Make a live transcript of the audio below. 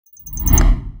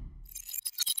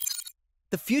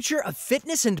The future of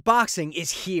fitness and boxing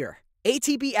is here.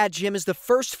 ATBGYM is the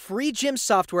first free gym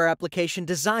software application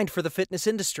designed for the fitness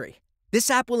industry. This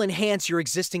app will enhance your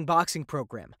existing boxing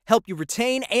program, help you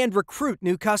retain and recruit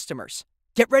new customers.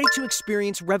 Get ready to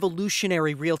experience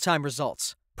revolutionary real-time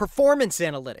results. Performance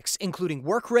analytics, including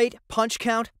work rate, punch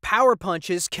count, power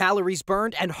punches, calories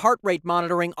burned, and heart rate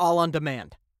monitoring all on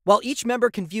demand. While each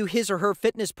member can view his or her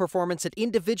fitness performance at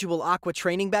individual Aqua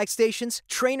training bag stations,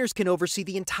 trainers can oversee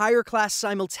the entire class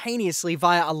simultaneously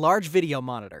via a large video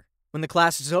monitor. When the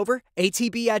class is over,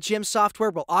 ATBGYM software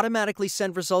will automatically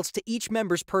send results to each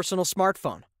member's personal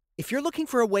smartphone. If you're looking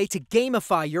for a way to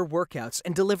gamify your workouts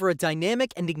and deliver a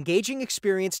dynamic and engaging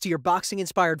experience to your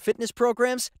boxing-inspired fitness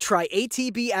programs, try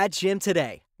ATBGYM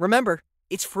today. Remember,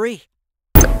 it's free.